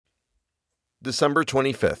December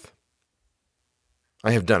 25th.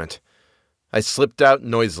 I have done it. I slipped out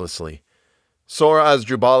noiselessly. Sor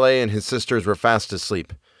Asdrubale and his sisters were fast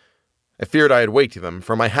asleep. I feared I had waked them,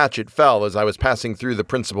 for my hatchet fell as I was passing through the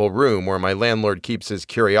principal room where my landlord keeps his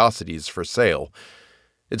curiosities for sale.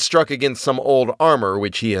 It struck against some old armor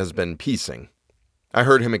which he has been piecing. I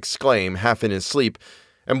heard him exclaim, half in his sleep,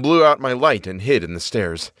 and blew out my light and hid in the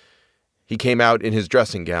stairs. He came out in his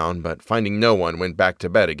dressing gown, but finding no one, went back to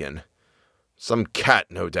bed again. "Some cat,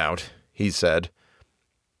 no doubt," he said.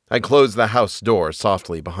 I closed the house door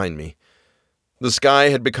softly behind me. The sky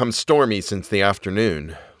had become stormy since the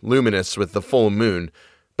afternoon, luminous with the full moon,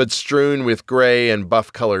 but strewn with gray and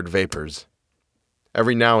buff-colored vapors.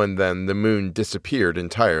 Every now and then the moon disappeared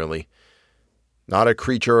entirely. Not a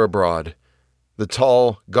creature abroad. The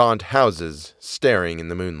tall, gaunt houses staring in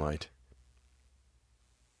the moonlight.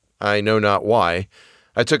 I know not why.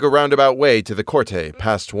 I took a roundabout way to the Corte,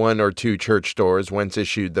 past one or two church doors whence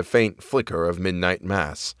issued the faint flicker of midnight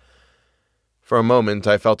mass. For a moment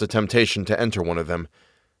I felt a temptation to enter one of them,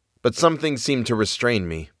 but something seemed to restrain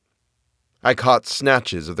me. I caught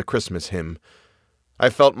snatches of the Christmas hymn. I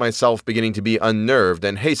felt myself beginning to be unnerved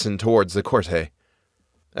and hastened towards the Corte.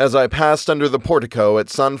 As I passed under the portico at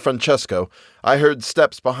San Francesco, I heard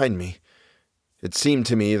steps behind me. It seemed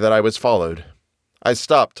to me that I was followed. I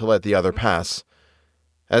stopped to let the other pass.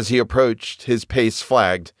 As he approached, his pace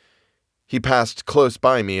flagged. He passed close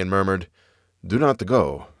by me and murmured, "Do not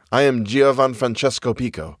go. I am Giovan Francesco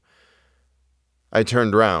Pico." I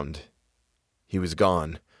turned round. He was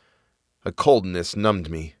gone. A coldness numbed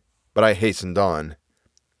me, but I hastened on.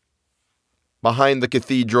 Behind the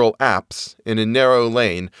cathedral apse, in a narrow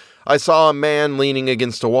lane, I saw a man leaning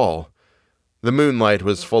against a wall. The moonlight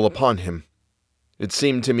was full upon him. It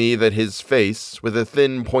seemed to me that his face, with a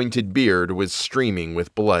thin pointed beard, was streaming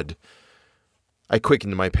with blood. I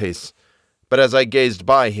quickened my pace, but as I gazed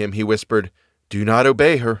by him, he whispered, "Do not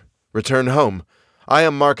obey her. Return home. I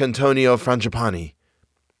am Marcantonio Frangipani."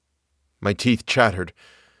 My teeth chattered,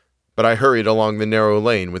 but I hurried along the narrow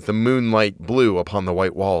lane with the moonlight blue upon the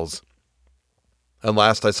white walls. At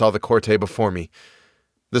last I saw the Corte before me.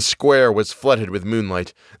 The square was flooded with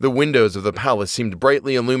moonlight, the windows of the palace seemed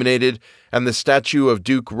brightly illuminated, and the statue of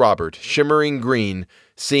Duke Robert, shimmering green,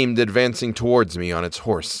 seemed advancing towards me on its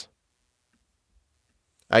horse.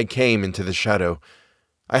 I came into the shadow.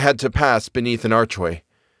 I had to pass beneath an archway.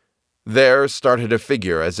 There started a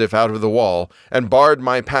figure as if out of the wall, and barred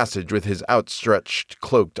my passage with his outstretched,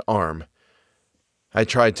 cloaked arm. I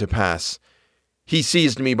tried to pass. He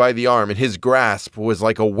seized me by the arm, and his grasp was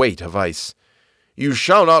like a weight of ice. "You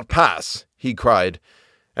shall not pass," he cried,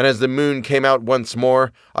 and as the moon came out once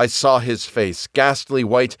more, I saw his face, ghastly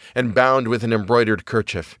white and bound with an embroidered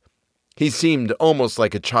kerchief. He seemed almost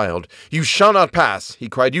like a child. "You shall not pass," he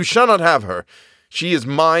cried. "You shall not have her. She is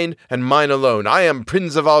mine and mine alone. I am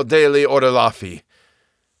Principal degli Ordelaffi."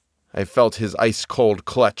 I felt his ice-cold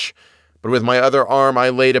clutch, but with my other arm I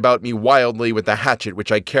laid about me wildly with the hatchet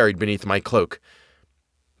which I carried beneath my cloak.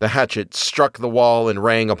 The hatchet struck the wall and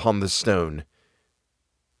rang upon the stone.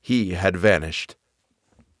 He had vanished.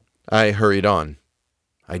 I hurried on.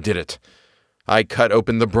 I did it. I cut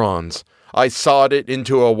open the bronze. I sawed it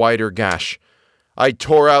into a wider gash. I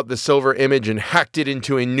tore out the silver image and hacked it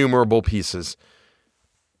into innumerable pieces.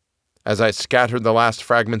 As I scattered the last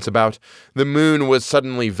fragments about, the moon was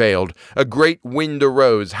suddenly veiled. A great wind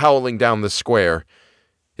arose, howling down the square.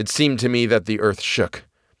 It seemed to me that the earth shook.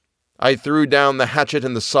 I threw down the hatchet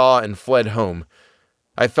and the saw and fled home.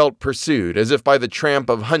 I felt pursued, as if by the tramp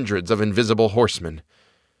of hundreds of invisible horsemen.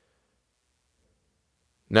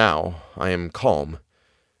 Now I am calm.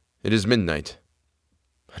 It is midnight.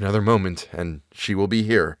 Another moment, and she will be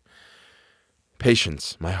here.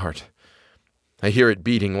 Patience, my heart. I hear it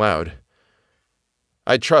beating loud.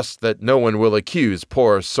 I trust that no one will accuse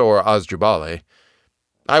poor Sor Asdrubale.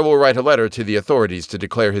 I will write a letter to the authorities to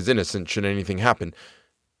declare his innocence should anything happen.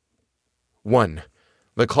 1.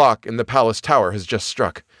 The clock in the palace tower has just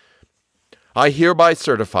struck. I hereby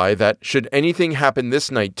certify that, should anything happen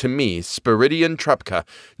this night to me, Spiridion Trepka,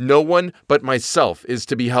 no one but myself is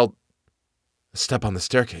to be held... A step on the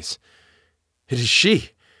staircase. It is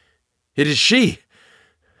she! It is she!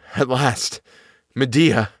 At last!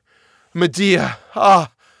 Medea! Medea!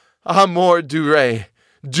 Ah! Amour Dure!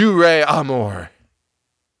 Dure Amour!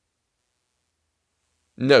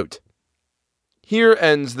 Note: here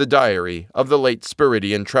ends the diary of the late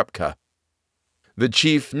Spiridion Trepka. The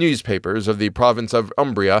chief newspapers of the province of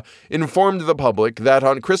Umbria informed the public that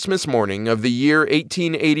on Christmas morning of the year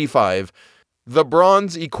 1885, the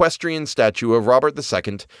bronze equestrian statue of Robert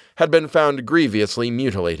II had been found grievously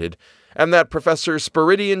mutilated, and that Professor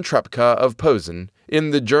Spiridion Trepka of Posen,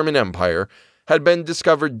 in the German Empire, had been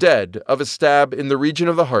discovered dead of a stab in the region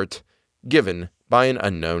of the heart, given by an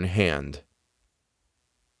unknown hand.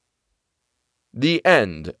 The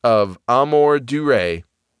End of Amour, Dure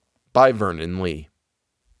by Vernon Lee.